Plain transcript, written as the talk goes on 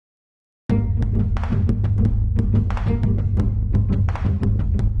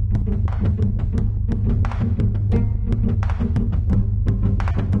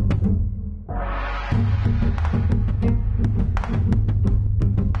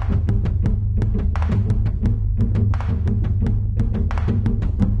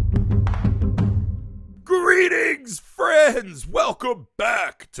Friends, welcome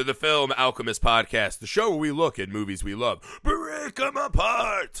back to the Film Alchemist Podcast, the show where we look at movies we love, break them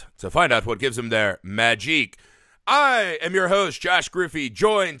apart, to find out what gives them their magique. I am your host, Josh Griffey,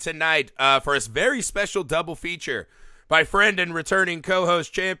 joined tonight for a very special double feature by friend and returning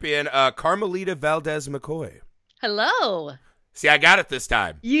co-host champion, Carmelita Valdez-McCoy. Hello. See, I got it this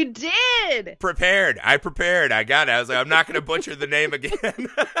time. You did. I prepared. I got it. I was like, I'm not going to butcher the name again.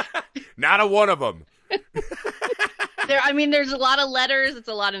 Not a one of them. There's a lot of letters. It's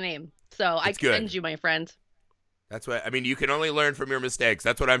a lot of names. So I commend you, my friend. That's what, you can only learn from your mistakes.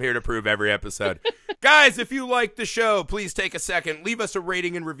 That's what I'm here to prove every episode. Guys, if you like the show, please take a second. Leave us a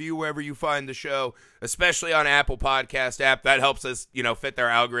rating and review wherever you find the show, especially on Apple Podcast app. That helps us, fit their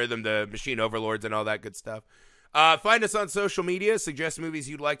algorithm, the machine overlords and all that good stuff. Find us on social media. Suggest movies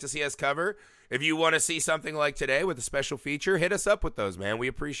you'd like to see us cover. If you want to see something like today with a special feature, hit us up with those, man. We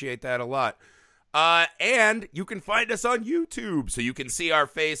appreciate that a lot. And you can find us on YouTube, so you can see our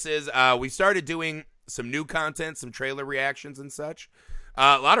faces. We started doing some new content, some trailer reactions and such.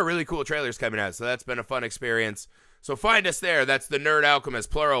 A lot of really cool trailers coming out, so that's been a fun experience. So find us there. That's the Nerd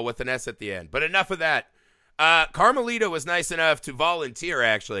Alchemist, plural, with an S at the end. But enough of that. Carmelita was nice enough to volunteer,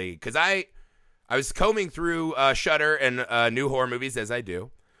 actually, because I was combing through Shudder and new horror movies, as I do.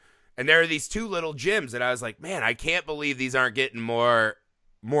 And there are these two little gems, and I was like, man, I can't believe these aren't getting more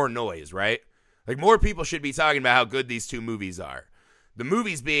noise, right? Like, more people should be talking about how good these two movies are. The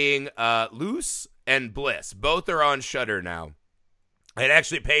movies being Loose and Bliss. Both are on Shudder now. I had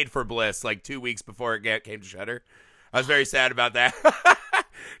actually paid for Bliss like 2 weeks before it came to Shudder. I was very sad about that.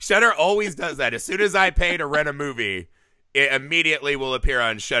 Shudder always does that. As soon as I pay to rent a movie, it immediately will appear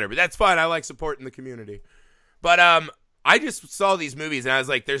on Shudder. But that's fine. I like supporting the community. But I just saw these movies, and I was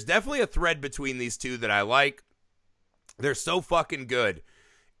like, there's definitely a thread between these two that I like. They're so fucking good.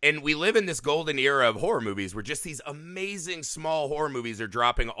 And we live in this golden era of horror movies where just these amazing small horror movies are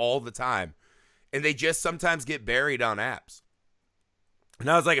dropping all the time. And they just sometimes get buried on apps. And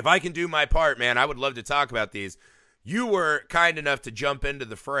I was like, if I can do my part, man, I would love to talk about these. You were kind enough to jump into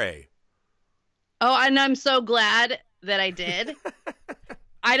the fray. Oh, and I'm so glad that I did.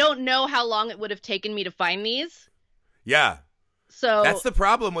 I don't know how long it would have taken me to find these. Yeah. So that's the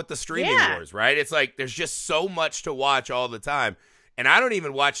problem with the streaming wars, right? It's like there's just so much to watch all the time. And I don't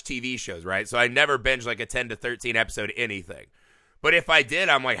even watch TV shows, right? So I never binge like a 10 to 13 episode anything. But if I did,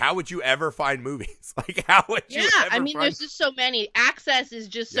 I'm like, how would you ever find movies? Like, how would you ever find... there's just so many. Access is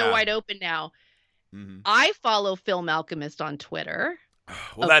just so wide open now. Mm-hmm. I follow Film Alchemist on Twitter.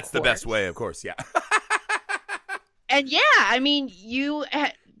 Well, that's the best way, of course, yeah. And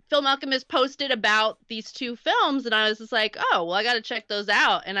Film Alchemist posted about these two films, and I was just like, oh, well, I got to check those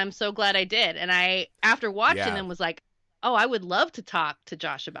out. And I'm so glad I did. And I, after watching them, was like, oh, I would love to talk to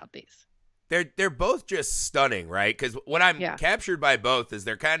Josh about these. They're both just stunning, right? Because what I'm captured by both is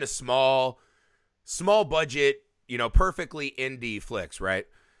they're kind of small budget, perfectly indie flicks, right?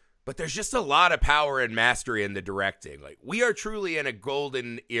 But there's just a lot of power and mastery in the directing. Like, we are truly in a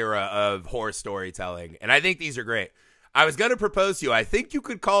golden era of horror storytelling, and I think these are great. I was going to propose to you, I think you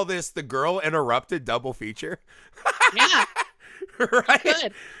could call this the Girl Interrupted double feature. Yeah. Right?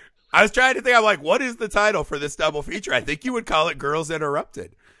 Good. I was trying to think, I'm like, what is the title for this double feature? I think you would call it Girls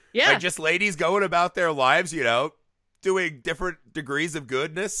Interrupted. Yeah. Like, just ladies going about their lives, doing different degrees of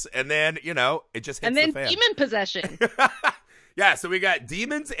goodness, and then, it just hits the fan. And then demon possession. Yeah, so we got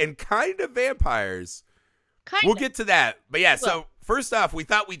demons and kind of vampires. We'll get to that. But yeah, so first off, we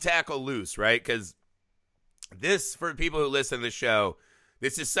thought we'd tackle Loose, right? Because this, for people who listen to the show,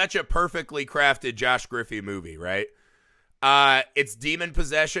 this is such a perfectly crafted Josh Griffey movie, right? It's demon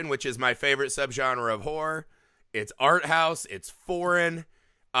possession, which is my favorite subgenre of horror. It's art house. It's foreign.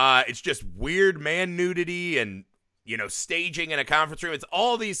 It's just weird man nudity and, staging in a conference room. It's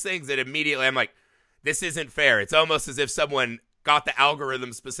all these things that immediately I'm like, this isn't fair. It's almost as if someone got the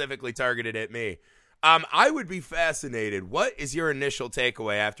algorithm specifically targeted at me. I would be fascinated. What is your initial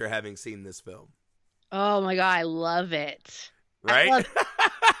takeaway after having seen this film? Oh my God, I love it. Right?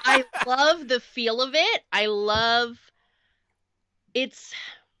 I love the feel of it.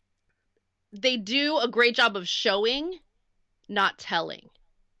 They do a great job of showing, not telling.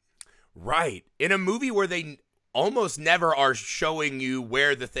 Right. In a movie where they almost never are showing you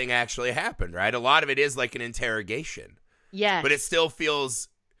where the thing actually happened, right? A lot of it is like an interrogation. Yes. But it still feels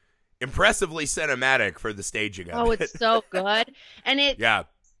impressively cinematic for the staging of it. Oh, it's so good. And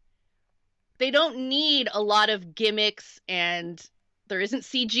they don't need a lot of gimmicks, and there isn't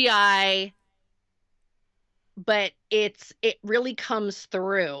CGI, but it really comes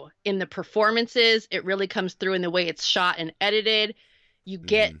through in the performances. It really comes through in the way it's shot and edited. You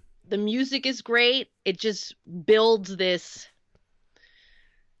get The music is great. It just builds this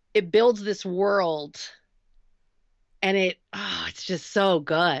world, and it's just so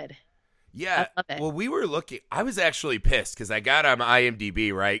good. Yeah. Well, we were looking. I was actually pissed because I got on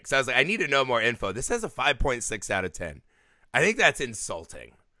IMDb, right? Because I was like, I need to know more info. This has a 5.6 out of 10. I think that's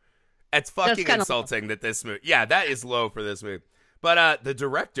insulting. It's fucking insulting that this movie. Yeah, that is low for this movie. But the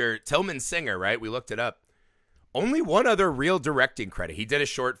director, Tillman Singer, right? We looked it up. Only one other real directing credit. He did a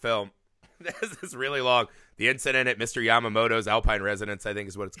short film. This is really long. The Incident at Mr. Yamamoto's Alpine Residence, I think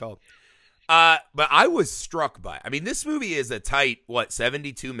is what it's called. But I was struck by. I mean, this movie is a tight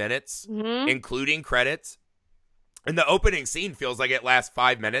 72 minutes, including credits, and the opening scene feels like it lasts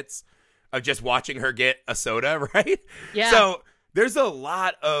 5 minutes of just watching her get a soda, right? Yeah. So there's a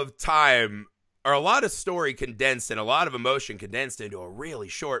lot of time, or a lot of story condensed, and a lot of emotion condensed into a really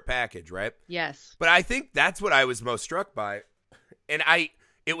short package, right? Yes. But I think that's what I was most struck by, and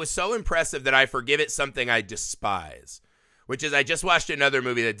it was so impressive that I forgive it something I despise. Which is, I just watched another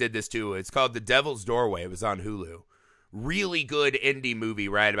movie that did this too. It's called The Devil's Doorway. It was on Hulu. Really good indie movie,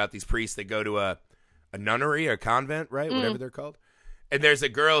 right? About these priests that go to a nunnery, a convent, right? Whatever they're called. And there's a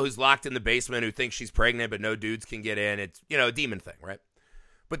girl who's locked in the basement who thinks she's pregnant, but no dudes can get in. It's, a demon thing, right?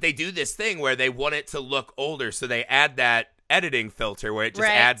 But they do this thing where they want it to look older. So they add that editing filter where it just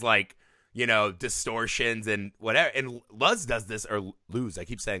adds distortions and whatever. And Luz does this, or Luz, I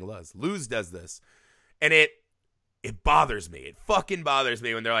keep saying Luz. Luz does this. And it bothers me. It fucking bothers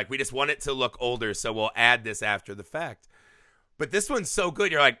me when they're like, we just want it to look older, so we'll add this after the fact. But this one's so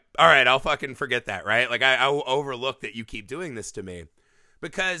good, you're like, all right, I'll fucking forget that, right? Like, I'll overlook that you keep doing this to me.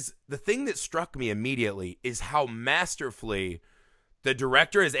 Because the thing that struck me immediately is how masterfully the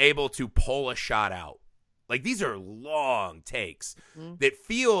director is able to pull a shot out. Like, these are long takes that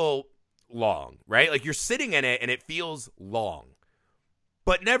feel long, right? Like, you're sitting in it and it feels long.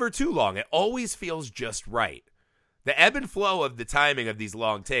 But never too long. It always feels just right. The ebb and flow of the timing of these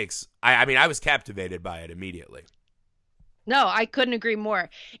long takes, I mean, I was captivated by it immediately. No, I couldn't agree more.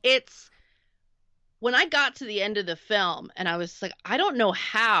 It's when I got to the end of the film and I was like, I don't know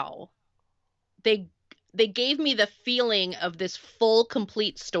how they gave me the feeling of this full,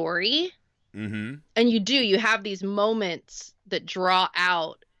 complete story. Mm-hmm. And you have these moments that draw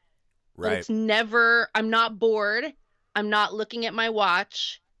out. Right. But it's never, I'm not bored. I'm not looking at my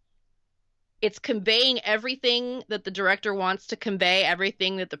watch. It's conveying everything that the director wants to convey,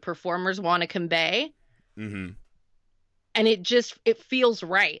 everything that the performers want to convey. Mm-hmm. And it feels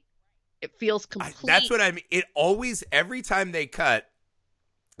right. It feels complete. That's what I mean. It always, every time they cut,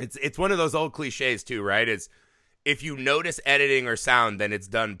 it's one of those old cliches too, right? It's if you notice editing or sound, then it's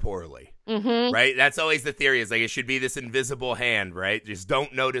done poorly, right? That's always the theory. Is like it should be this invisible hand, right? Just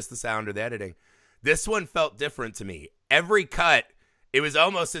don't notice the sound or the editing. This one felt different to me. Every cut, it was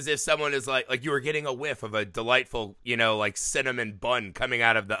almost as if someone is like you were getting a whiff of a delightful, cinnamon bun coming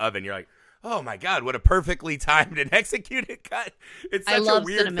out of the oven. You're like, oh my God, what a perfectly timed and executed cut. It's such a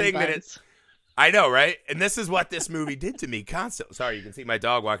weird thing that it's, I know, right? And this is what this movie did to me constantly. Sorry, you can see my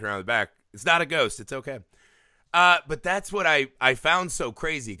dog walking around the back. It's not a ghost. It's okay. But that's what I found so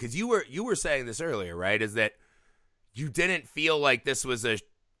crazy. Cause you were saying this earlier, right? Is that you didn't feel like this was a,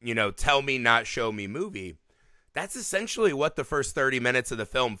 tell me, not show me movie. That's essentially what the first 30 minutes of the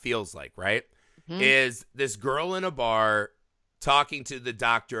film feels like, right? Is this girl in a bar talking to the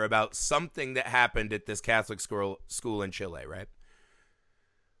doctor about something that happened at this Catholic school in Chile, right?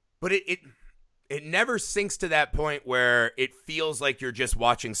 But it never sinks to that point where it feels like you're just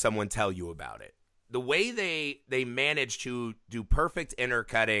watching someone tell you about it. The way they manage to do perfect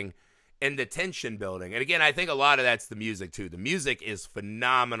intercutting and the tension building. And again, I think a lot of that's the music too. The music is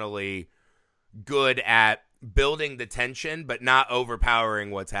phenomenally good at building the tension, but not overpowering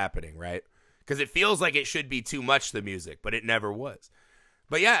what's happening, right? Because it feels like it should be too much, the music, but it never was.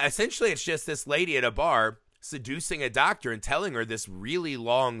 But yeah, essentially it's just this lady at a bar seducing a doctor and telling her this really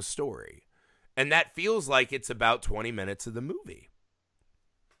long story. And that feels like it's about 20 minutes of the movie.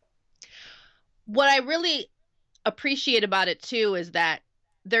 What I really appreciate about it too is that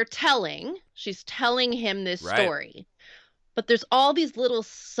she's telling him this story, but there's all these little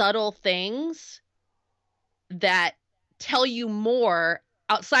subtle things that tell you more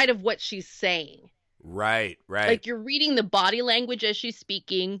outside of what she's saying. Right. Like you're reading the body language as she's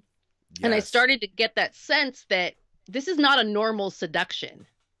speaking. Yes. And I started to get that sense that this is not a normal seduction.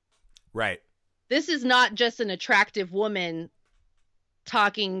 Right. This is not just an attractive woman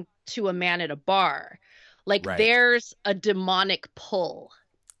talking to a man at a bar. Like there's a demonic pull.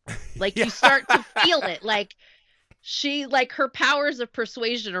 Like you start to feel it. Like her powers of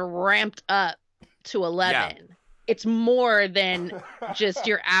persuasion are ramped up to 11. it's more than just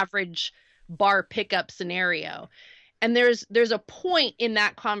your average bar pickup scenario. And there's a point in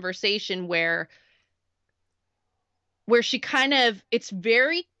that conversation where she kind of, it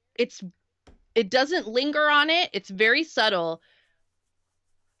doesn't linger on it. It's very subtle.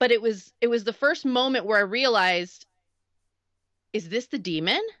 But it was the first moment where I realized, is this the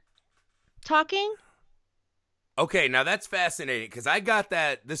demon talking? Okay, now that's fascinating because I got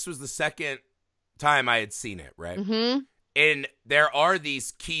that. This was the second time I had seen it, right? Mm-hmm. And there are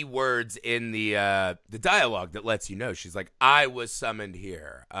these key words in the dialogue that lets you know. She's like, "I was summoned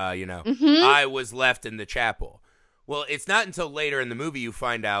here," Mm-hmm. "I was left in the chapel." Well, it's not until later in the movie you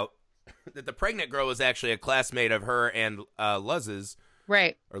find out that the pregnant girl was actually a classmate of her and Luz's.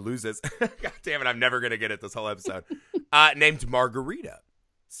 Right. Or Luz's. God damn it, I'm never going to get it this whole episode. Named Margarita.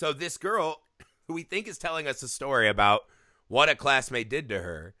 So this girl, who we think is telling us a story about what a classmate did to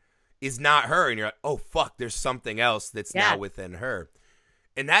her, is not her. And you're like, oh, fuck, there's something else that's now within her.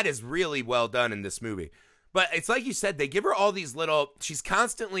 And that is really well done in this movie. But it's like you said, they give her all these little, she's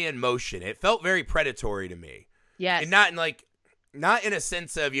constantly in motion. It felt very predatory to me. Yes. And not in a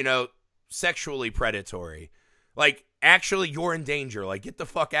sense of, sexually predatory. Like, actually, you're in danger. Like, get the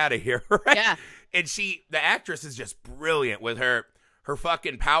fuck out of here, right? Yeah. And the actress is just brilliant with her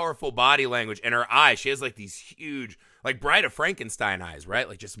fucking powerful body language and her eyes. She has, like, these huge, like, Bride of Frankenstein eyes, right?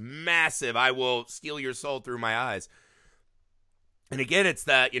 Like, just massive, I will steal your soul through my eyes. And again, it's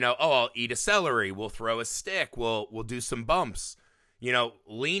that, I'll eat a celery. We'll throw a stick. We'll do some bumps.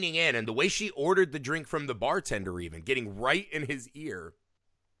 Leaning in. And the way she ordered the drink from the bartender even, getting right in his ear.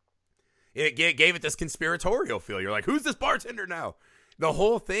 It gave it this conspiratorial feel. You're like, who's this bartender now? The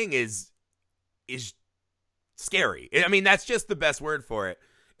whole thing is scary. I mean, that's just the best word for it.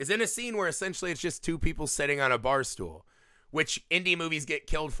 Is in a scene where essentially it's just two people sitting on a bar stool, which indie movies get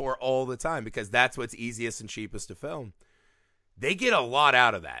killed for all the time because that's what's easiest and cheapest to film. They get a lot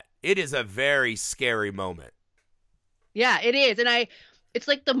out of that. It is a very scary moment. Yeah, it is. And it's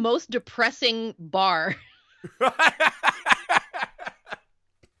like the most depressing bar.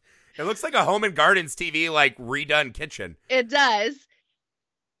 It looks like a Home and Gardens TV, like, redone kitchen. It does.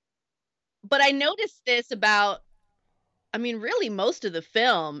 But I noticed this about, really most of the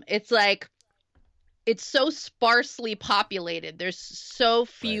film. It's like, it's so sparsely populated. There's so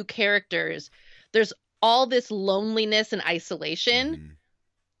few characters. There's all this loneliness and isolation,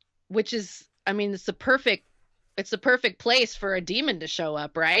 which is, it's the perfect place for a demon to show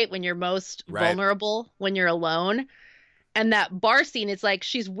up, right? When you're most vulnerable, when you're alone. And that bar scene, it's like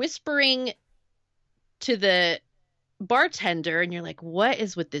she's whispering to the bartender, and you're like, what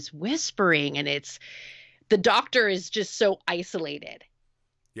is with this whispering? And the doctor is just so isolated.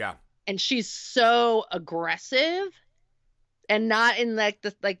 Yeah. And she's so aggressive, and not in like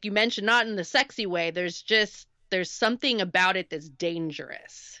you mentioned, not in the sexy way. There's something about it that's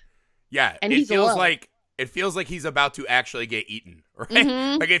dangerous. Yeah. And it feels like he's about to actually get eaten, right?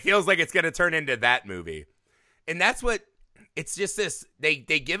 Mm-hmm. Like, it feels like it's going to turn into that movie. And that's what, it's just this, they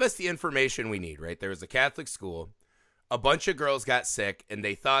give us the information we need, right? There was a Catholic school, a bunch of girls got sick, and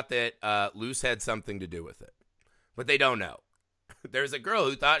they thought that Luce had something to do with it. But they don't know. There's a girl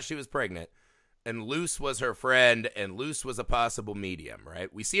who thought she was pregnant, and Luce was her friend, and Luce was a possible medium,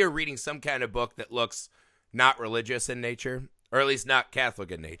 right? We see her reading some kind of book that looks not religious in nature, or at least not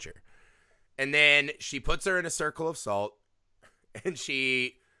Catholic in nature. And then she puts her in a circle of salt, and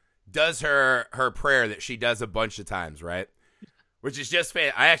she does her prayer that she does a bunch of times, right? Which is just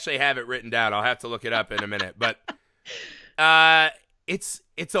I actually have it written down. I'll have to look it up in a minute. But it's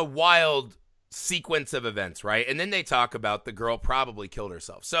a wild sequence of events, right? And then they talk about the girl probably killed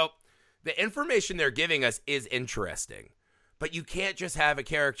herself. So the information they're giving us is interesting. But you can't just have a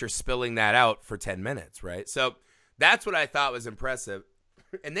character spilling that out for 10 minutes, right? So that's what I thought was impressive.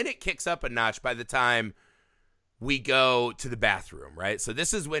 And then it kicks up a notch by the time we go to the bathroom, right? So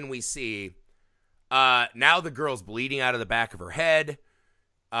this is when we see now the girl's bleeding out of the back of her head.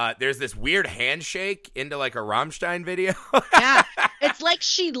 There's this weird handshake into like a Rammstein video. Yeah. It's like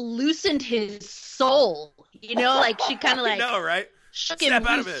she loosened his soul, like she kind of like, right? Shook Snap him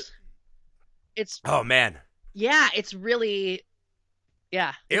out loose. of it. It's, oh man. Yeah, it's really,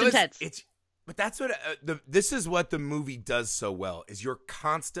 it's intense. But that's what this is what the movie does so well is you're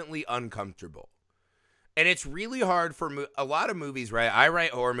constantly uncomfortable. And it's really hard for a lot of movies, right? I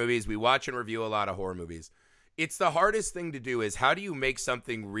write horror movies. We watch and review a lot of horror movies. It's the hardest thing to do is how do you make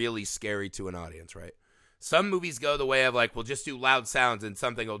something really scary to an audience, right? Some movies go the way of like, we'll just do loud sounds and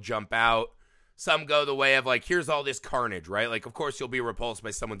something will jump out. Some go the way of like, here's all this carnage, right? Like, of course, you'll be repulsed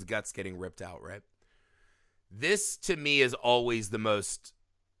by someone's guts getting ripped out, right? This, to me, is always the most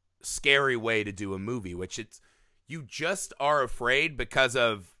scary way to do a movie, which you just are afraid because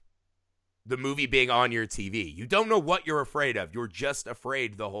of the movie being on your TV. You don't know what you're afraid of. You're just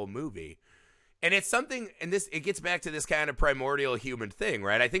afraid the whole movie. And it's something, and it gets back to this kind of primordial human thing,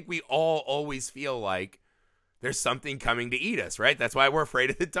 right? I think we all always feel like there's something coming to eat us, right? That's why we're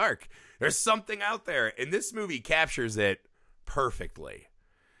afraid of the dark. There's something out there, and this movie captures it perfectly.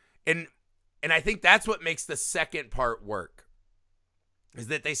 And I think that's what makes the second part work, is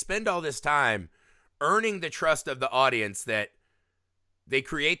that they spend all this time earning the trust of the audience, that they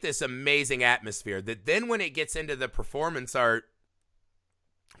create this amazing atmosphere that then when it gets into the performance art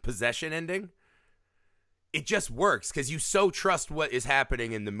possession ending, it just works because you so trust what is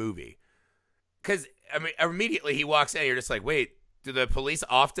happening in the movie. Because, I mean, immediately he walks in, you're just like, wait, do the police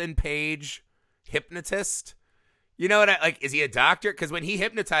often page hypnotist? You know what is he a doctor? Because when he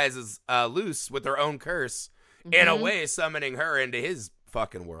hypnotizes Luce with her own curse, in a way summoning her into his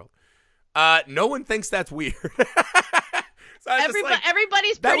fucking world, no one thinks that's weird. So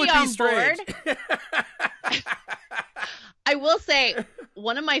everybody's pretty on board. I will say,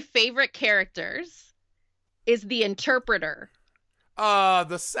 one of my favorite characters is the interpreter.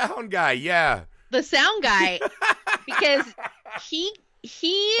 The sound guy, yeah. The sound guy, because he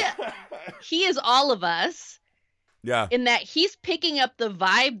is all of us. Yeah. In that he's picking up the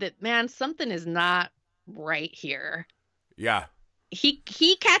vibe that, man, something is not right here. Yeah.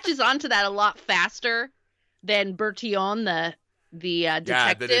 He catches on to that a lot faster than Bertillon, the detective.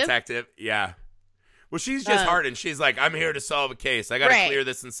 Yeah, the detective. Yeah. Well, she's just hardened. She's like, I'm here to solve a case. I got to clear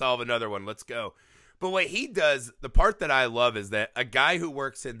this and solve another one. Let's go. But what he does, the part that I love is that a guy who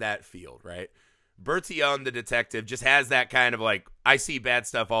works in that field, right? Bertillon, the detective, just has that kind of like, I see bad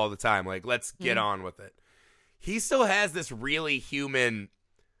stuff all the time. Like, let's get on with it. He still has this really human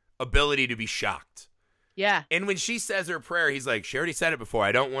ability to be shocked. Yeah. And when she says her prayer, he's like, she already said it before.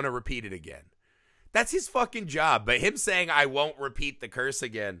 I don't want to repeat it again. That's his fucking job. But him saying, I won't repeat the curse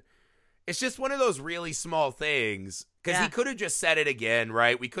again, it's just one of those really small things. Because he could have just said it again,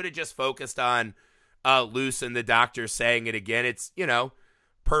 right? We could have just focused on Luce and the doctor saying it again. It's,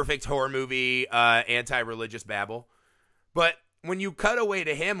 perfect horror movie, anti-religious babble. But when you cut away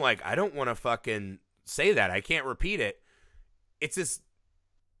to him, like, I don't want to fucking say that. I can't repeat it. It's this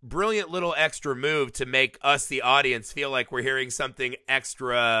brilliant little extra move to make us, the audience, feel like we're hearing something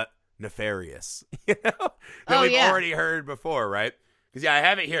extra nefarious, that we've already heard before, right? Because, I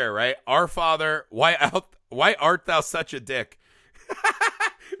have it here, right? Our Father, why art thou such a dick?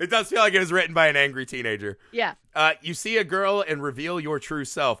 It does feel like it was written by an angry teenager. Yeah. You see a girl and reveal your true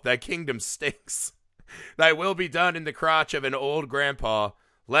self. Thy kingdom stinks. Thy will be done in the crotch of an old grandpa.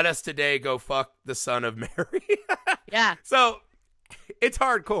 Let us today go fuck the son of Mary. Yeah. So, it's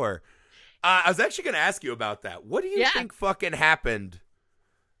hardcore. I was actually going to ask you about that. What do you think fucking happened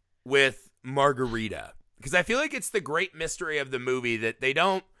with Margarita? Because I feel like it's the great mystery of the movie that they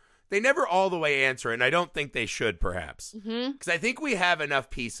never all the way answer it, and I don't think they should, perhaps. Because I think we have enough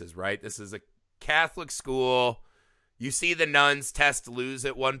pieces, right? This is a Catholic school. You see the nuns test Luz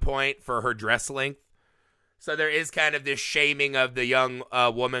at one point for her dress length. So there is kind of this shaming of the young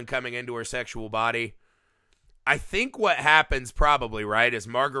woman coming into her sexual body. I think what happens probably, right, is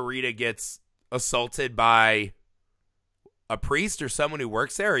Margarita gets assaulted by a priest or someone who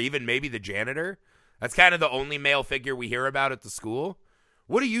works there, or even maybe the janitor. That's kind of the only male figure we hear about at the school.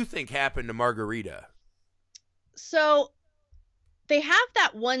 What do you think happened to Margarita? So they have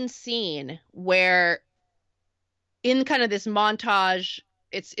that one scene where in kind of this montage,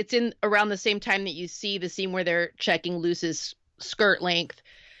 it's in around the same time that you see the scene where they're checking Luce's skirt length.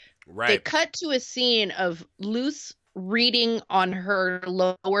 Right. They cut to a scene of Luce reading on her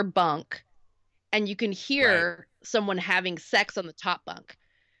lower bunk, and you can hear someone having sex on the top bunk.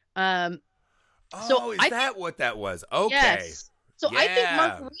 So is that what that was? Okay. Yes. So I think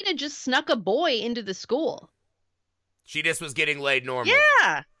Margarita just snuck a boy into the school. She just was getting laid normally.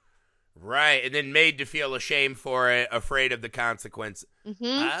 Yeah. Right, and then made to feel ashamed for it, afraid of the consequence.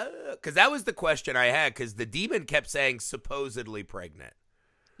 Because that was the question I had, because the demon kept saying supposedly pregnant.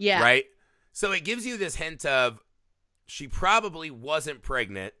 Yeah. Right? So it gives you this hint of she probably wasn't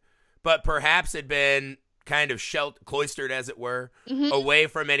pregnant, but perhaps had been kind of cloistered, as it were, away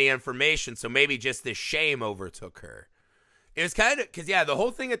from any information. So maybe just this shame overtook her. It was kind of, because, the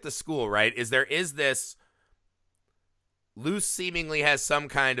whole thing at the school, right, is there is this, Luce seemingly has some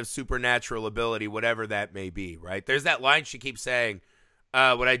kind of supernatural ability, whatever that may be, right? There's that line she keeps saying,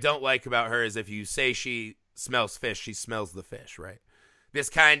 what I don't like about her is if you say she smells fish, she smells the fish, right? This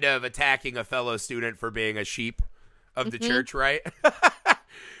kind of attacking a fellow student for being a sheep of the church, right?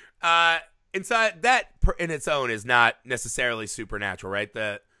 Inside that in its own is not necessarily supernatural, right?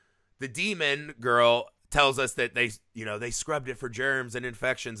 The demon girl tells us that they scrubbed it for germs and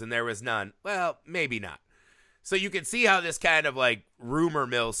infections and there was none. Well, maybe not. So you can see how this kind of like rumor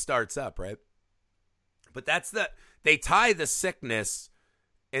mill starts up, right? But they tie the sickness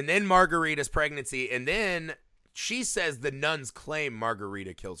and then Margarita's pregnancy, and then she says the nuns claim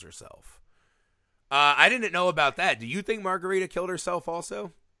Margarita kills herself. I didn't know about that. Do you think Margarita killed herself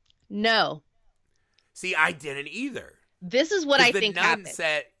also? No. See, I didn't either. This is what I think happened.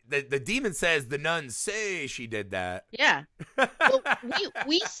 The demon says the nuns say she did that. Yeah. Well,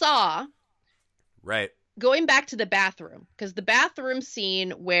 we saw. Right. Going back to the bathroom, because the bathroom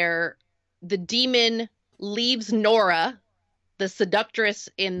scene where the demon leaves Nora, the seductress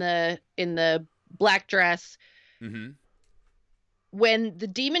in the black dress, when the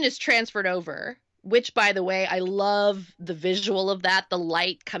demon is transferred over, which, by the way, I love the visual of that, the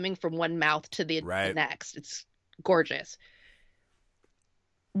light coming from one mouth to the next. It's gorgeous.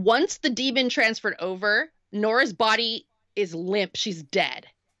 Once the demon transferred over, Nora's body is limp. She's dead.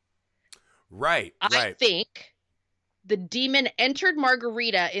 Right. I think the demon entered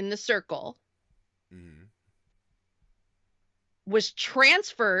Margarita in the circle, was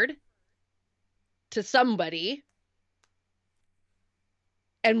transferred to somebody,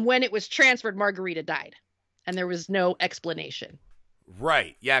 and when it was transferred, Margarita died, and there was no explanation.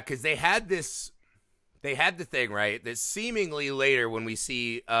 Right. Yeah, because they had the thing, right, that seemingly later when we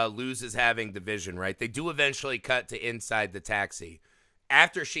see Luz is having the vision, right, they do eventually cut to inside the taxi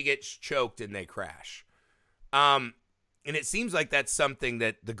after she gets choked and they crash. And it seems like that's something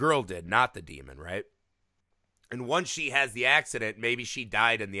that the girl did, not the demon, right? And once she has the accident, maybe she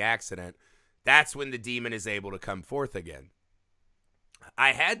died in the accident, that's when the demon is able to come forth again.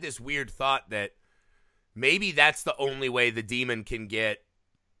 I had this weird thought that maybe that's the only way the demon can get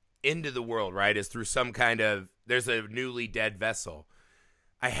into the world, right, is through some kind of, there's a newly dead vessel.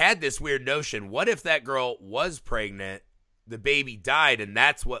 I had this weird notion, what if that girl was pregnant, the baby died, and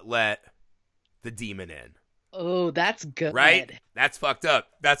that's what let the demon in? Oh, that's good. Right? That's fucked up.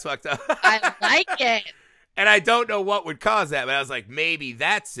 I like it. And I don't know what would cause that, but I was like, maybe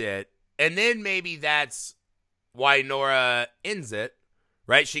that's it. And then maybe that's why Nora ends it,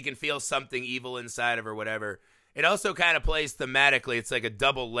 right? She can feel something evil inside of her, whatever. It also kind of plays thematically. It's like a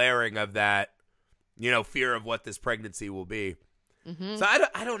double layering of that, fear of what this pregnancy will be. Mm-hmm. So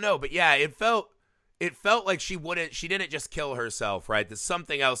I don't know, but yeah, it felt like she didn't just kill herself, right? That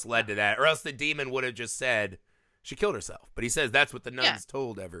something else led to that, or else the demon would have just said she killed herself. But he says that's what the nuns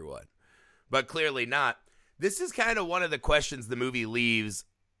told everyone, but clearly not. This is kind of one of the questions the movie leaves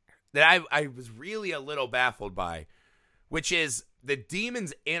that I was really a little baffled by, which is the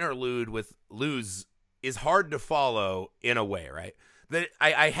demon's interlude with Luz is hard to follow in a way, right? That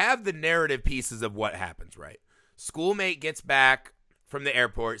I have the narrative pieces of what happens, right? Schoolmate gets back from the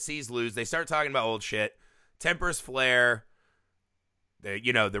airport, sees Luz. They start talking about old shit. Tempers flare.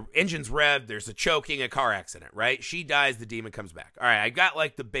 The engine's revved. There's a choking, a car accident, right? She dies. The demon comes back. All right, I got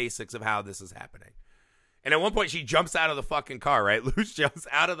like the basics of how this is happening. And at one point, she jumps out of the fucking car, right? Luz jumps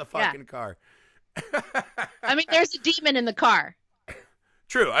out of the fucking car. I mean, there's a demon in the car.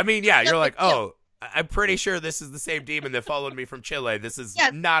 True. I mean, yeah, you're like, oh, I'm pretty sure this is the same demon that followed me from Chile. This is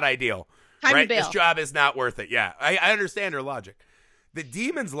not ideal. Time right? to bail. This job is not worth it. Yeah, I understand her logic. The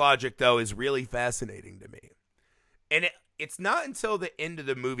demon's logic, though, is really fascinating to me. And it's not until the end of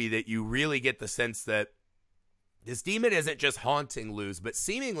the movie that you really get the sense that this demon isn't just haunting Luz, but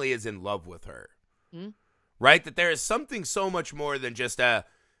seemingly is in love with her. Mm-hmm. Right? That there is something so much more than just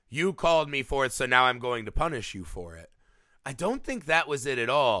you called me for it, so now I'm going to punish you for it. I don't think that was it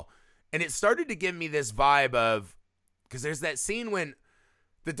at all. And it started to give me this vibe of, because there's that scene when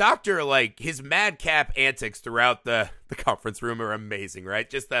the doctor, like, his madcap antics throughout the conference room are amazing, right?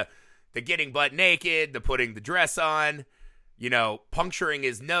 Just the getting butt naked, the putting the dress on, puncturing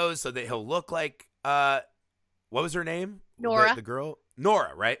his nose so that he'll look like, what was her name? Nora. The girl?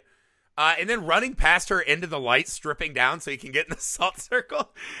 Nora, right? And then running past her into the light, stripping down so he can get in the salt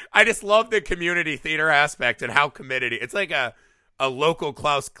circle. I just love the community theater aspect and how committed it's like a local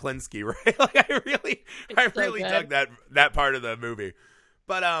Klaus Kinski, right? Like I really dug that part of the movie.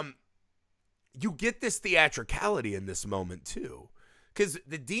 But you get this theatricality in this moment too, because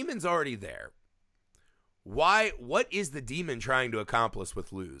the demon's already there. What is the demon trying to accomplish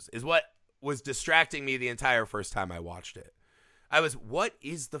with Luz is what was distracting me the entire first time I watched it. What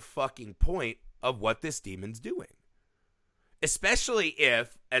is the fucking point of what this demon's doing? Especially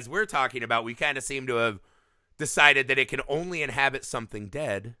if, as we're talking about, we kind of seem to have decided that it can only inhabit something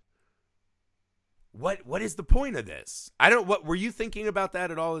dead. What is the point of this? What were you thinking about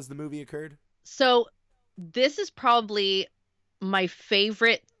that at all as the movie occurred? So this is probably my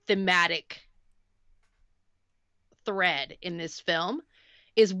favorite thematic thread in this film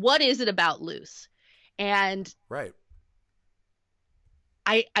is what is it about Luce? And right.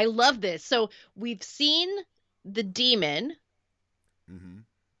 I love this. So we've seen the demon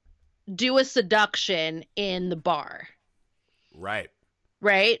do a seduction in the bar. Right.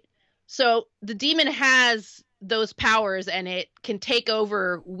 Right? So the demon has those powers and it can take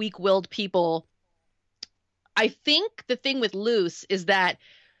over weak-willed people. I think the thing with Luce is that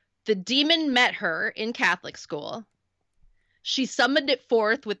the demon met her in Catholic school. She summoned it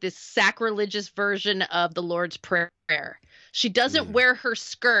forth with this sacrilegious version of the Lord's Prayer. She doesn't wear her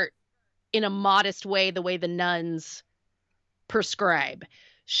skirt in a modest way, the way the nuns prescribe.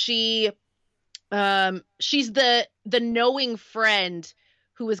 She's the knowing friend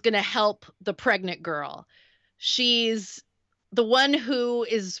who is going to help the pregnant girl. She's the one who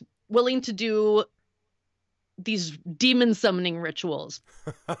is willing to do these demon summoning rituals.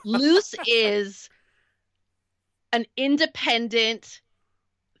 Luce is an independent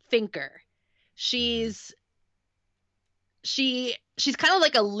thinker. She's kind of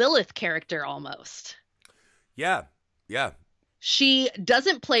like a Lilith character almost. Yeah. Yeah. She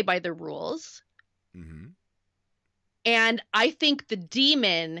doesn't play by the rules. And I think the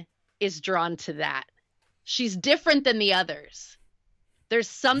demon is drawn to that. She's different than the others. There's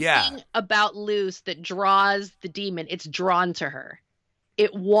something about Luce that draws the demon. It's drawn to her.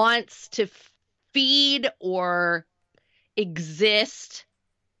 It wants to feed or exist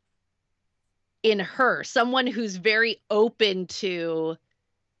in her. Someone who's very open to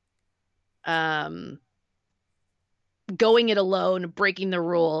going it alone, breaking the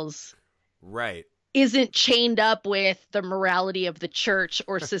rules. Right. Isn't chained up with the morality of the church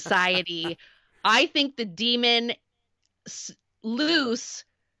or society. I think the demon, Luce,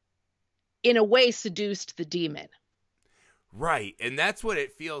 in a way, seduced the demon. Right. And that's what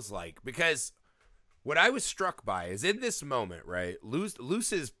it feels like. Because what I was struck by is in this moment, right,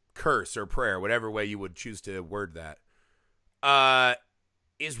 Luce's curse or prayer, whatever way you would choose to word that,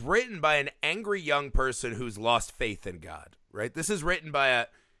 is written by an angry young person who's lost faith in God, right? This is written by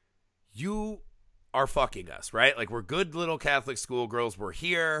you are fucking us, right? Like, we're good little Catholic schoolgirls. We're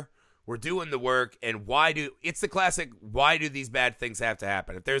here. We're doing the work. And it's the classic, why do these bad things have to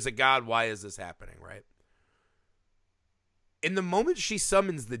happen? If there's a God, why is this happening, right? In the moment she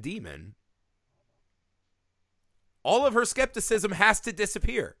summons the demon, all of her skepticism has to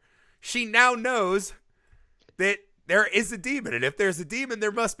disappear. She now knows that there is a demon. And if there's a demon,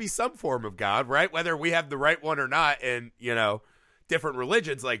 there must be some form of God, right? Whether we have the right one or not. And, different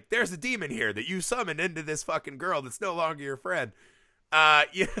religions, like, there's a demon here that you summoned into this fucking girl that's no longer your friend. So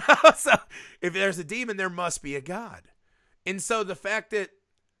if there's a demon, there must be a God. And so the fact that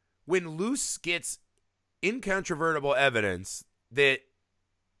when Luce gets incontrovertible evidence that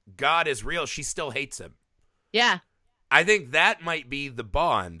God is real, she still hates him. Yeah. I think that might be the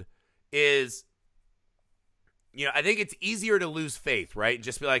bond is, I think it's easier to lose faith, right? And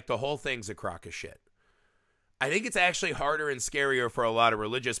just be like, the whole thing's a crock of shit. I think it's actually harder and scarier for a lot of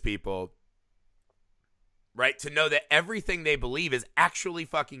religious people, right, to know that everything they believe is actually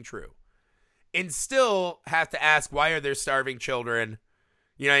fucking true. And still have to ask, why are there starving children?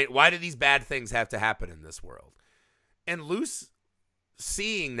 Why do these bad things have to happen in this world? And Luce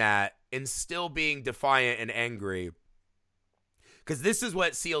seeing that and still being defiant and angry, because this is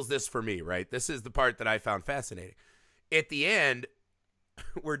what seals this for me, right? This is the part that I found fascinating. At the end,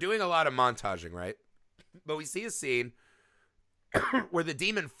 we're doing a lot of montaging, right? But we see a scene where the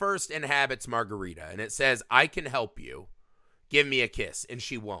demon first inhabits Margarita, and it says, I can help you. Give me a kiss. And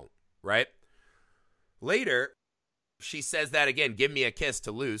she won't, right? Later, she says that again, give me a kiss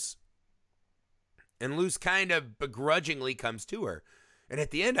to Luce. And Luce kind of begrudgingly comes to her. And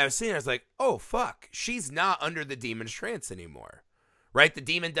at the end, I was like, oh, fuck. She's not under the demon's trance anymore, right? The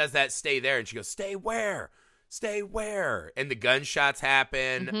demon does that stay there, and she goes, stay where? Stay where? And the gunshots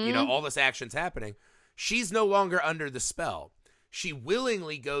happen, all this action's happening. She's no longer under the spell. She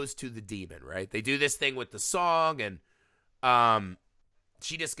willingly goes to the demon, right? They do this thing with the song, and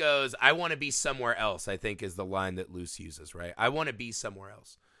she just goes, I want to be somewhere else, I think is the line that Luce uses, right? I want to be somewhere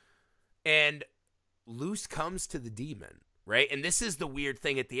else. And Luce comes to the demon, right? And this is the weird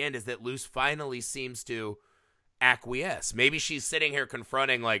thing at the end, is that Luce finally seems to acquiesce. Maybe she's sitting here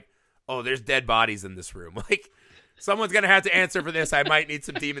confronting, like, oh, there's dead bodies in this room. Like, someone's going to have to answer for this. I might need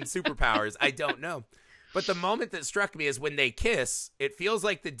some demon superpowers. I don't know. But the moment that struck me is when they kiss, it feels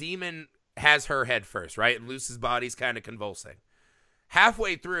like the demon has her head first, right? And Luce's body's kind of convulsing.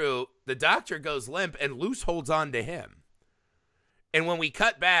 Halfway through, the doctor goes limp and Luce holds on to him. And when we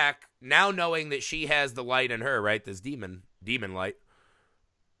cut back, now knowing that she has the light in her, right? This demon light,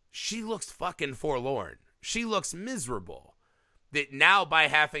 she looks fucking forlorn. She looks miserable. That now by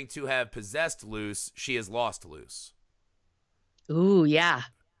having to have possessed Luce, she has lost Luce. Ooh, yeah.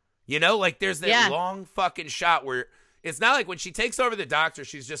 You know, like there's that long fucking shot where it's not like when she takes over the doctor,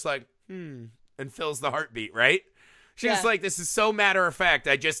 she's just like, and fills the heartbeat, right? She's like, this is so matter of fact.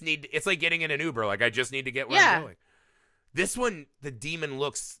 It's like getting in an Uber. Like, I just need to get where I'm going. This one, the demon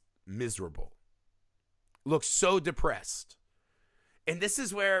looks miserable. Looks so depressed. And this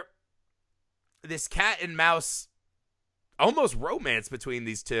is where this cat and mouse almost romance between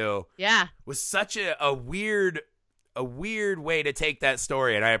these two was such a weird way to take that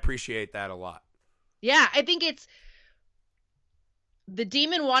story, and I appreciate that a lot. Yeah, I think it's the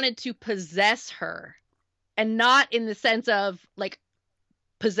demon wanted to possess her, and not in the sense of like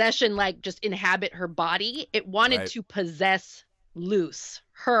possession, like just inhabit her body. It wanted to possess Luce,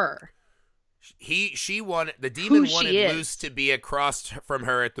 her. The demon wanted Luce to be across from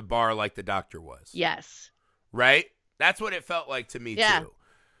her at the bar like the doctor was. Yes. Right? That's what it felt like to me too.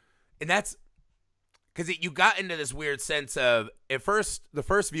 And that's because you got into this weird sense of, at first, the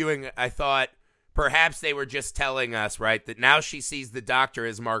first viewing, I thought perhaps they were just telling us, right, that now she sees the doctor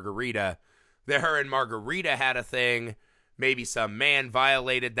as Margarita, that her and Margarita had a thing, maybe some man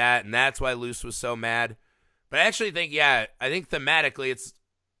violated that, and that's why Luce was so mad. But I actually think, I think thematically it's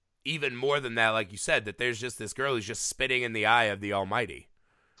even more than that, like you said, that there's just this girl who's just spitting in the eye of the Almighty,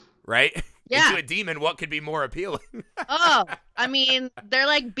 right? Yeah. To a demon, what could be more appealing? Oh, I mean, they're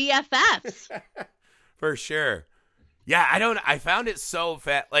like BFFs. For sure. Yeah, I found it so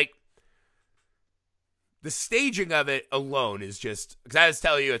fat. Like, the staging of it alone is just, because I was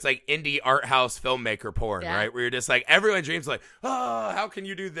telling you, it's like indie art house filmmaker porn, right? Where you're just like, everyone dreams like, oh, how can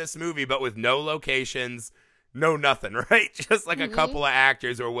you do this movie, but with no locations, no nothing, right? Just like a couple of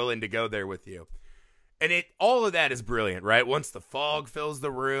actors who are willing to go there with you. And all of that is brilliant, right? Once the fog fills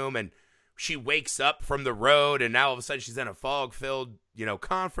the room and she wakes up from the road and now all of a sudden she's in a fog-filled,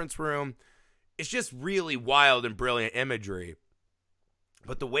 conference room. It's just really wild and brilliant imagery.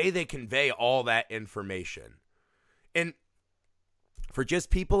 But the way they convey all that information. And for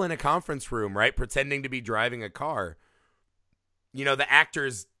just people in a conference room, right, pretending to be driving a car, the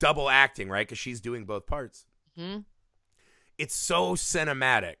actor's double acting, right, because she's doing both parts. Mm-hmm. It's so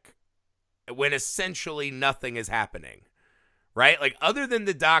cinematic when essentially nothing is happening, right? Like, other than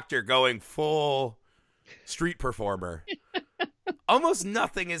the doctor going full street performer, almost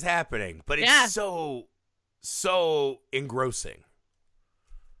nothing is happening, but it's so engrossing.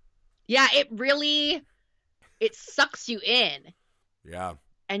 Yeah, it sucks you in. Yeah.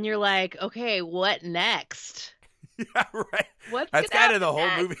 And you're like, okay, what next? Yeah, right. That's kind of the whole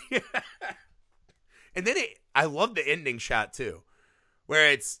movie. And then I love the ending shot too,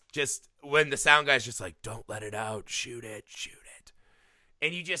 where it's just when the sound guy's just like, don't let it out, shoot it.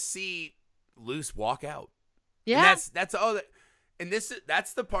 And you just see Luce walk out. Yeah. And that's all that. And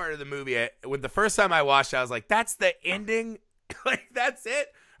that's the part of the movie. When the first time I watched it, I was like, that's the ending? Like, that's it?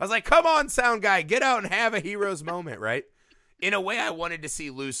 I was like, come on, sound guy, get out and have a hero's moment, right? In a way, I wanted to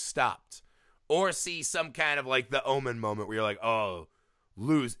see Luce stopped. Or see some kind of like the Omen moment where you're like, oh,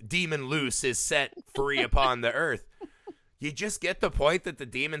 Demon Luce is set free upon the earth. You just get the point that the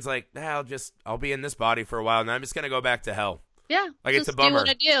demon's like, I'll be in this body for a while, and I'm just going to go back to hell. Yeah. Like, it's a bummer. Do what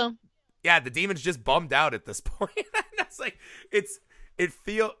I do. Yeah, the demon's just bummed out at this point. That's like, it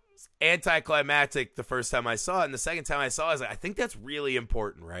feels anticlimactic the first time I saw it, and the second time I saw it, I was like, I think that's really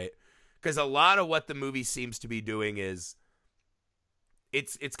important, right? Because a lot of what the movie seems to be doing is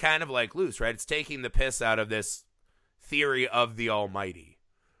it's kind of like Luce, right? It's taking the piss out of this theory of the Almighty,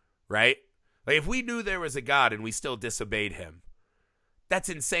 right? Like, if we knew there was a God and we still disobeyed him, that's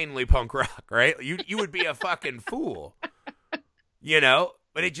insanely punk rock, right? You would be a fucking fool,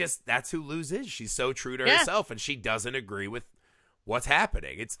 But that's who Luce is. She's so true to herself, and she doesn't agree with what's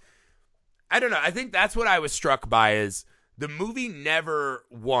happening. I don't know. I think that's what I was struck by is the movie never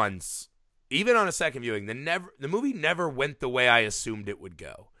once, even on a second viewing, the movie never went the way I assumed it would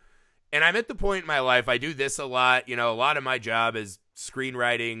go. And I'm at the point in my life, I do this a lot. A lot of my job is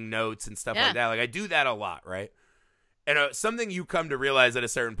screenwriting notes and stuff like that. Like, I do that a lot, right? And something you come to realize at a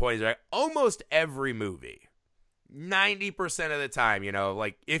certain point is, right, almost every movie, 90% of the time,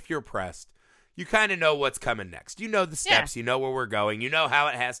 like, if you're pressed, you kind of know what's coming next. You know the steps. You know where we're going. You know how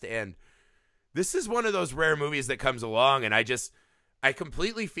it has to end. This is one of those rare movies that comes along, and I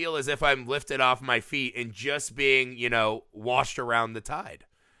completely feel as if I'm lifted off my feet and just being, washed around the tide.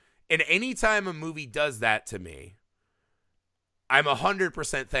 And anytime a movie does that to me, I'm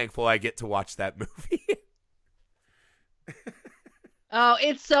 100% thankful I get to watch that movie. Oh,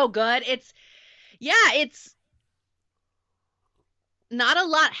 it's so good. It's not a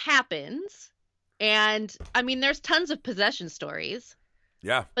lot happens. And I mean, there's tons of possession stories.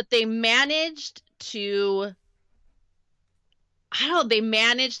 Yeah. But they managed to, they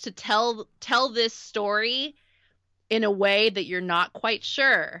managed to tell this story in a way that you're not quite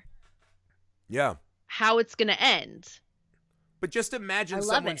sure. Yeah. How it's going to end. But just imagine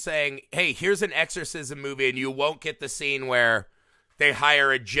someone saying, hey, here's an exorcism movie, and you won't get the scene where they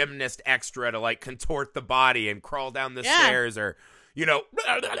hire a gymnast extra to like contort the body and crawl down the stairs or, you know,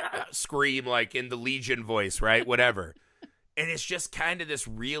 scream like in the Legion voice, right? Whatever. And it's just kind of this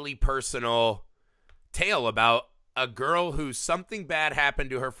really personal tale about a girl who something bad happened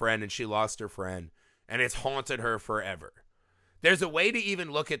to her friend and she lost her friend and it's haunted her forever. There's a way to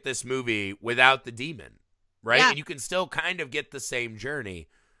even look at this movie without the demon, right? Yeah. And you can still kind of get the same journey.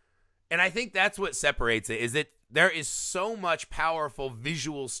 And I think that's what separates it, is that there is so much powerful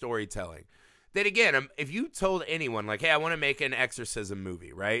visual storytelling that, again, if you told anyone, like, hey, I want to make an exorcism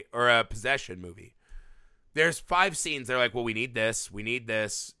movie, right? Or a possession movie. There's 5 scenes. They're like, well, we need this, we need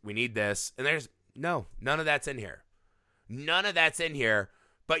this, we need this. And there's, no, none of that's in here. None of that's in here,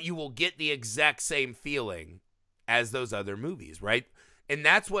 but you will get the exact same feeling as those other movies, right? And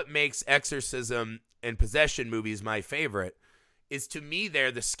that's what makes exorcism and possession movies my favorite, is to me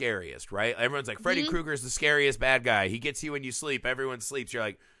they're the scariest, right? Everyone's like, Freddy Krueger's the scariest bad guy. He gets you when you sleep. Everyone sleeps. You're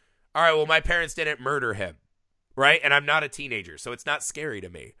like, all right, well, my parents didn't murder him, right? And I'm not a teenager, so it's not scary to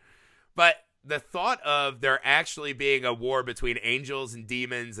me. But the thought of there actually being a war between angels and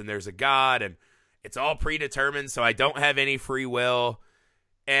demons and there's a God and it's all predetermined, so I don't have any free will,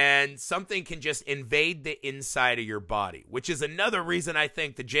 and something can just invade the inside of your body, which is another reason I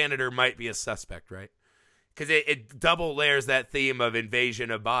think the janitor might be a suspect, right? Because it double layers that theme of invasion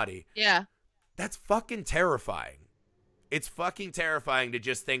of body. Yeah. That's fucking terrifying. It's fucking terrifying to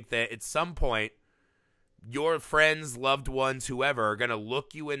just think that at some point, your friends, loved ones, whoever, are going to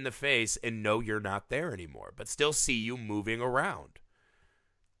look you in the face and know you're not there anymore, but still see you moving around.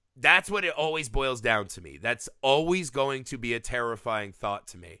 That's what it always boils down to me. That's always going to be a terrifying thought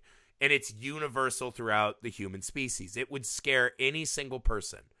to me. And it's universal throughout the human species. It would scare any single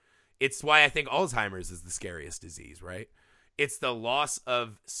person. It's why I think Alzheimer's is the scariest disease, right? It's the loss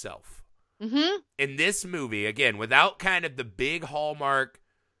of self. Mm-hmm. In this movie, again, without kind of the big hallmark,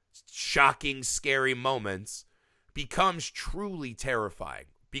 shocking, scary moments, becomes truly terrifying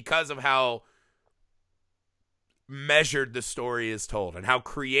because of how measured the story is told and how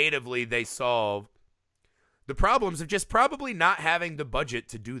creatively they solve the problems of just probably not having the budget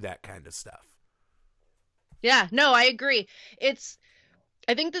to do that kind of stuff. Yeah, no, I agree.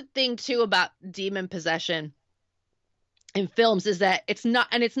 I think the thing too about demon possession in films is that it's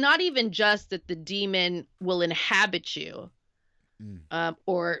not even just that the demon will inhabit you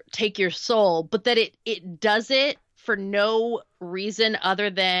or take your soul, but that it does it for no reason other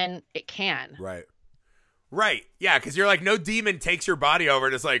than it can. Right. Yeah, because you're like, no demon takes your body over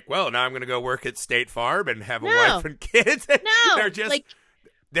and it's like, well, now I'm going to go work at State Farm and have a wife and kids. No.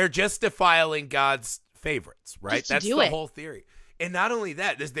 They're just defiling God's favorites, right? That's the whole theory. And not only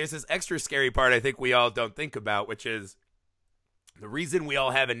that, there's this extra scary part I think we all don't think about, which is the reason we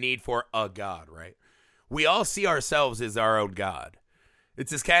all have a need for a God, right? We all see ourselves as our own God.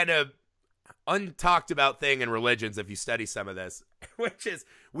 It's this kind of untalked about thing in religions, if you study some of this, which is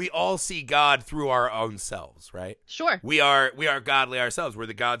we all see God through our own selves, right? Sure. We are godly ourselves. We're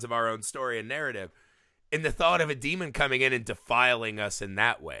the gods of our own story and narrative. And the thought of a demon coming in and defiling us in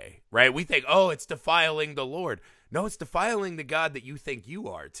that way, right? We think, oh, it's defiling the Lord. No, it's defiling the God that you think you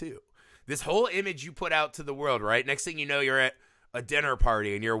are too. This whole image you put out to the world, right? Next thing you know, you're at a dinner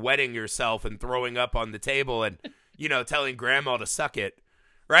party and you're wetting yourself and throwing up on the table and, you know, telling grandma to suck it,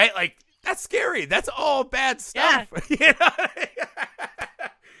 right? Like, that's scary. That's all bad stuff. Yeah. You know?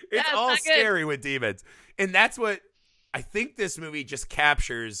 It's all scary with demons. And that's what I think this movie just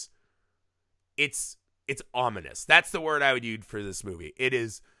captures. It's ominous. That's the word I would use for this movie. It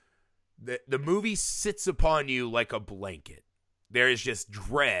is the movie sits upon you like a blanket. There is just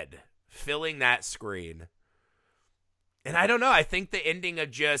dread filling that screen. And I don't know. I think the ending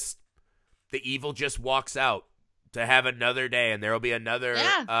of just the evil just walks out to have another day, and there will be another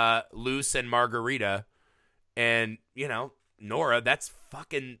Luce and Margarita. And, you know, Nora, that's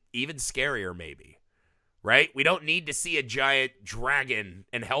fucking even scarier maybe. Right? We don't need to see a giant dragon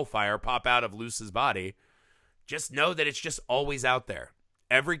and hellfire pop out of Luce's body. Just know that it's just always out there.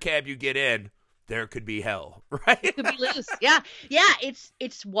 Every cab you get in, there could be hell, right? It could be Luce. Yeah. Yeah,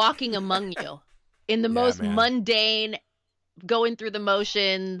 it's walking among you in the most mundane, going through the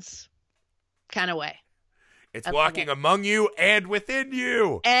motions kind of way. It's walking among you and within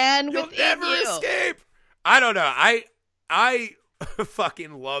you. And You'll within never escape. I don't know. I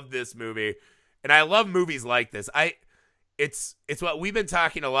fucking love this movie. And I love movies like this. It's what we've been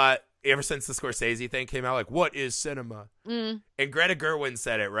talking a lot ever since the Scorsese thing came out. Like, what is cinema? And Greta Gerwig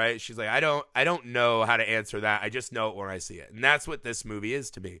said it, right? She's like, I don't know how to answer that. I just know it when I see it. And that's what this movie is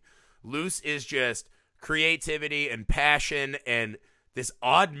to me. Loose is just creativity and passion and this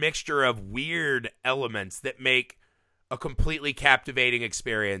odd mixture of weird elements that make a completely captivating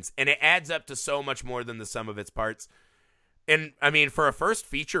experience. And it adds up to so much more than the sum of its parts. And, I mean, for a first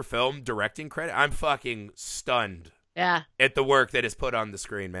feature film directing credit, I'm fucking stunned at the work that is put on the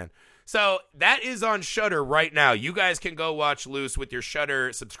screen, man. So that is on Shudder right now. You guys can go watch Loose with your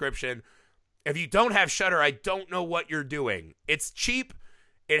Shudder subscription. If you don't have Shudder, I don't know what you're doing. It's cheap.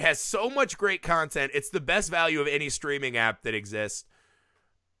 It has so much great content. It's the best value of any streaming app that exists.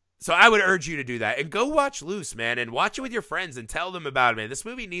 So I would urge you to do that. And go watch Loose, man, and watch it with your friends and tell them about it, man. This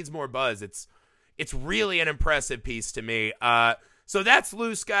movie needs more buzz. It's really an impressive piece to me. So that's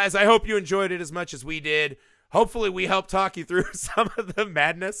Loose, guys. I hope you enjoyed it as much as we did. Hopefully we helped talk you through some of the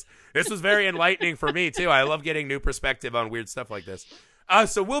madness. This was very enlightening for me, too. I love getting new perspective on weird stuff like this.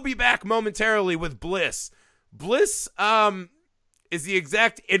 So we'll be back momentarily with Bliss. Bliss is the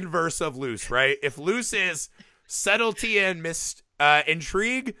exact inverse of Loose, right? If Loose is subtlety and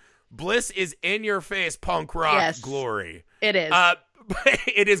intrigue, Bliss is in-your-face punk rock glory. It is.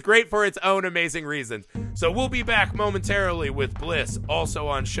 It is great for its own amazing reasons. So we'll be back momentarily with Bliss, also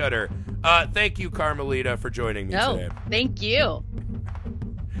on Shudder. Thank you, Carmelita, for joining me today. Thank you.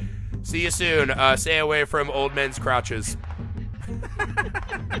 See you soon. Stay away from old men's crotches.